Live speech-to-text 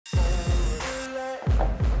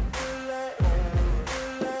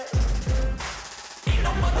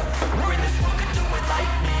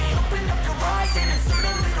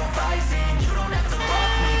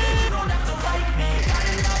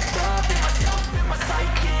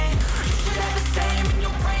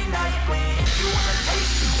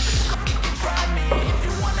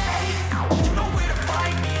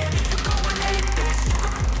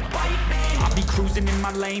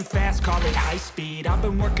my lane fast, call it high speed. I've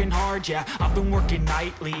been working hard, yeah, I've been working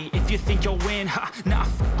nightly. If you think you'll win, ha, not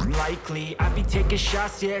likely. I be taking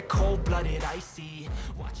shots, yeah, cold-blooded, icy.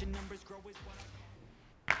 Watching numbers grow is what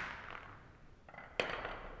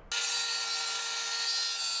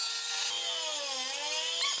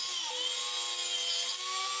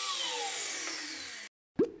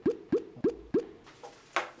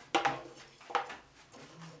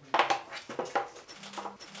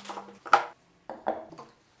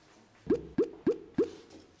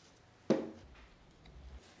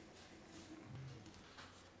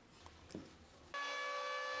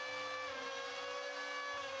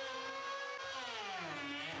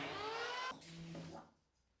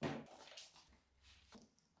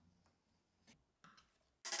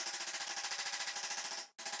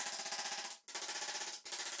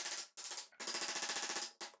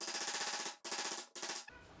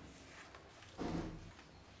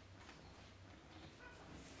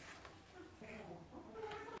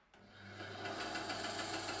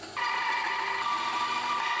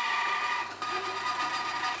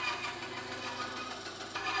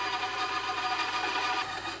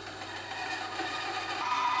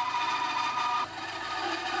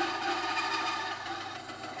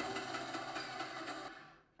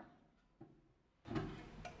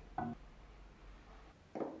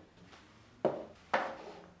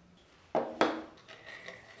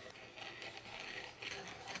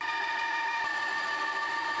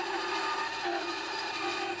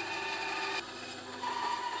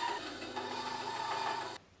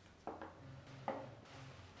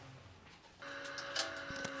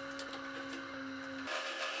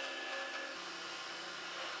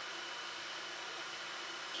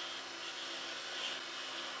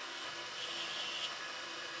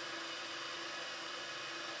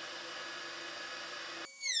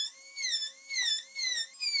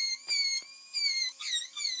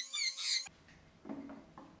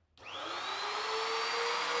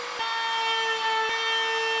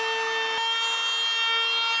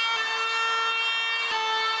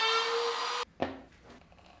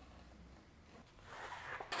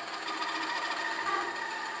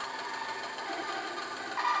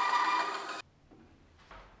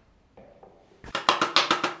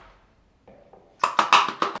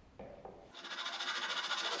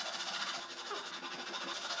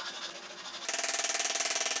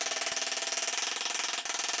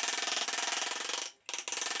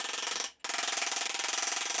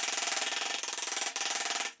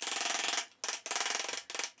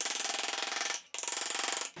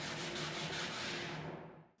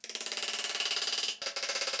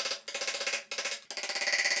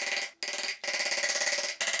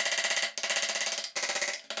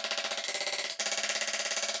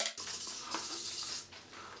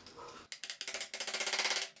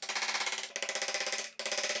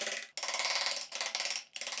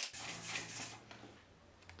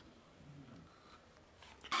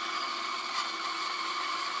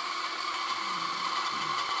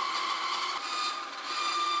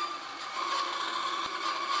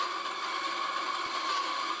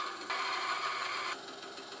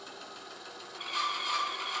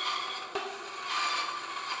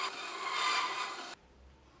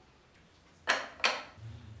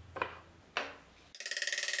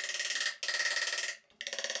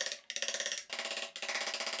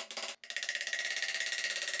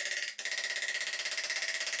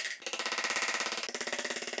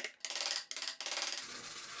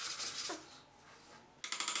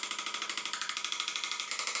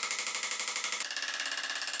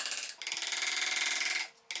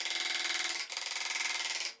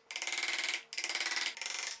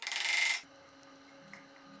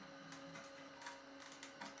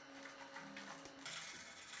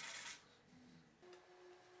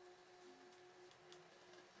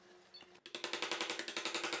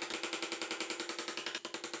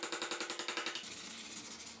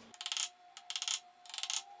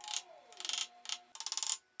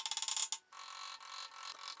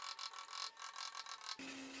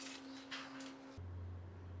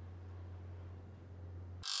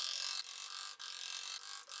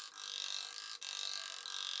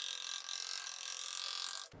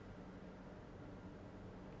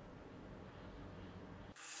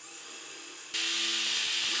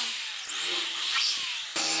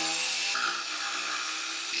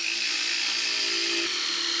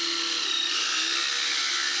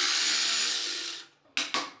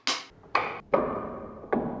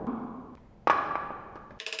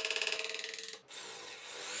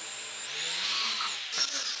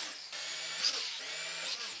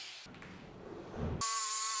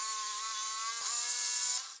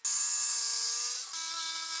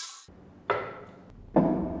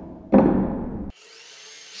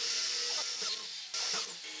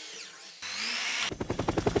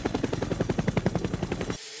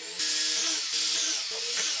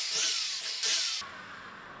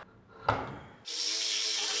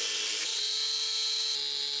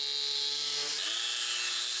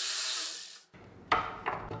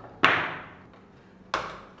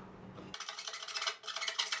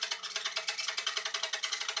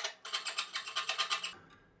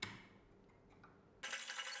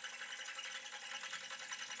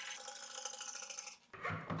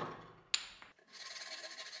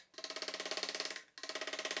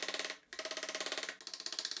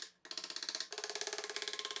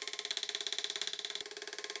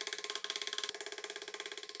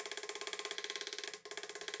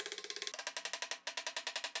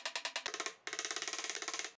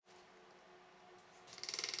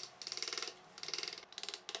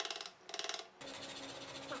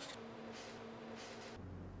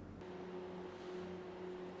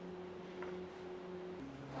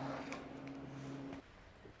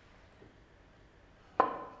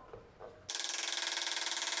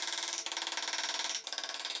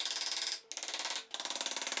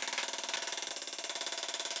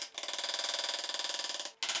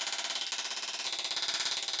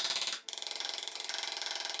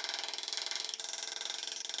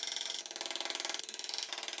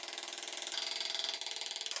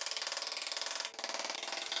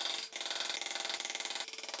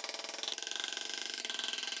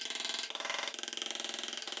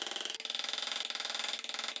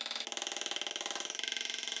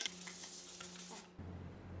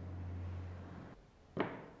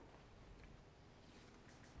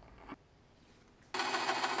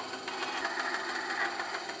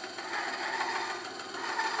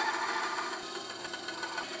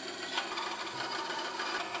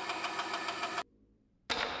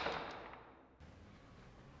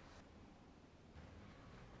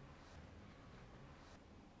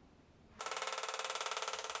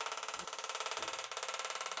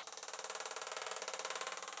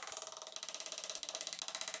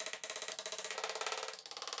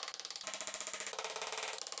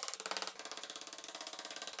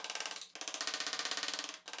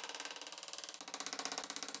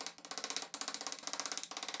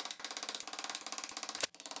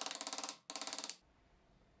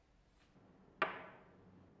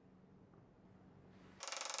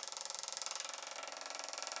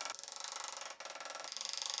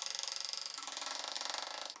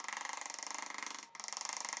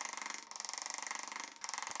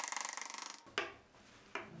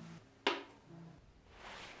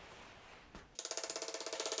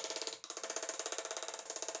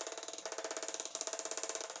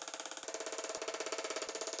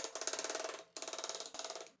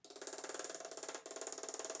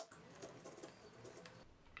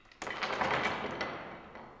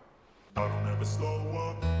never slow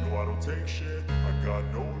up, no I don't take shit. I got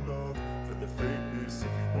no love for the fakeness.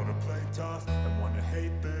 If you wanna play tough and wanna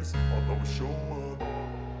hate this, I'll always show up.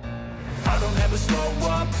 I don't ever slow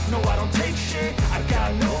up, no I don't take shit. I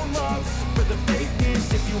got no love for the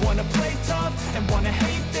fakeness. If you wanna play tough and wanna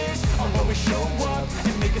hate this, I'll always show up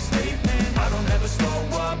and make a statement. I don't ever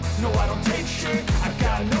slow up, no I don't take shit. I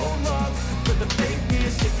got no love for the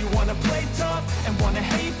fakeness. If you wanna play tough and wanna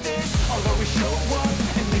hate this, I'll always show up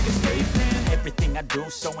and make a statement. Everything I do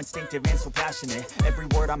so instinctive and so passionate. Every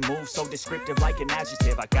word I move so descriptive like an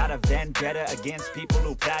adjective. I got a vendetta against people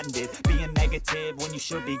who patented being negative when you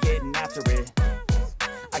should be getting after it.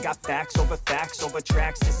 I got facts over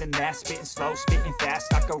tracks, this and that. Spitting slow, spitting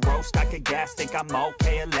fast. I could roast, I could gas. Think I'm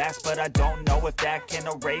okay at last, but I don't know if that can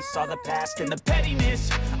erase all the past. And the pettiness,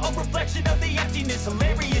 a reflection of the emptiness.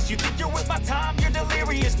 Hilarious, you think you're worth my time, you're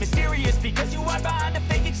delirious. Mysterious, because you hide behind a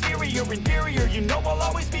fake exterior. Inferior, you know I'll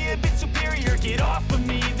always be a bit superior. Get off of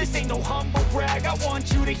me, this ain't no humble brag. I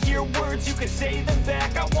want you to hear words, you can say them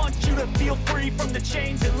back. I want you to feel free from the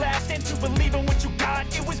chains at last, and to believe in what you got,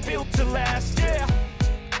 it was built to last, yeah.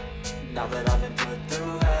 Now that I've been put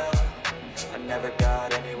through hell, I never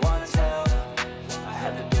got anyone's help. I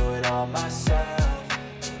had to do it all myself.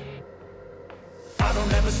 I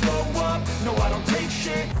don't ever slow up, no I don't take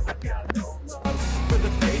shit. I got no love for the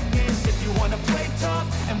fakeness. If you wanna play tough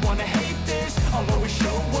and wanna hate this, I'll always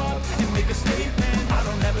show up and make a statement. I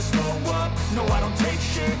don't ever slow up, no I don't take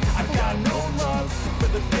shit. I got no love for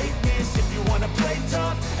the fakeness. If you wanna play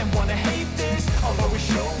tough and wanna hate this, I'll always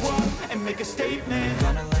show up and make a statement.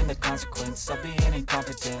 Gonna learn the consequence of being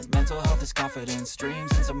incompetent. Mental health is confidence,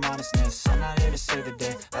 dreams and some honestness. I'm not here to save the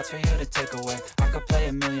day, that's for you to take away. I could play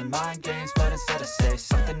a million mind games, but instead I say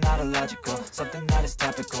something not illogical, something that is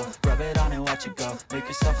topical. Rub it on and watch it go, make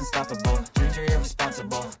yourself unstoppable. Dreams are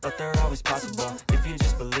irresponsible, but they're always possible. If you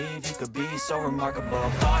just believe, you could be so remarkable.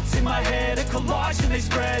 Thoughts in my head, a collage and they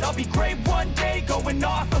spread. I'll be great one day, going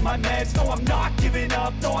off of my meds. No I'm not giving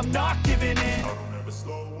up, no I'm not giving in. I don't ever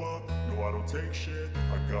slow up, no I don't take shit.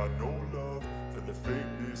 I got no love for the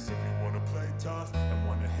fakeness. If you wanna play tough and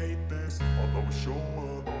wanna hate this, I'll always show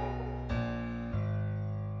up.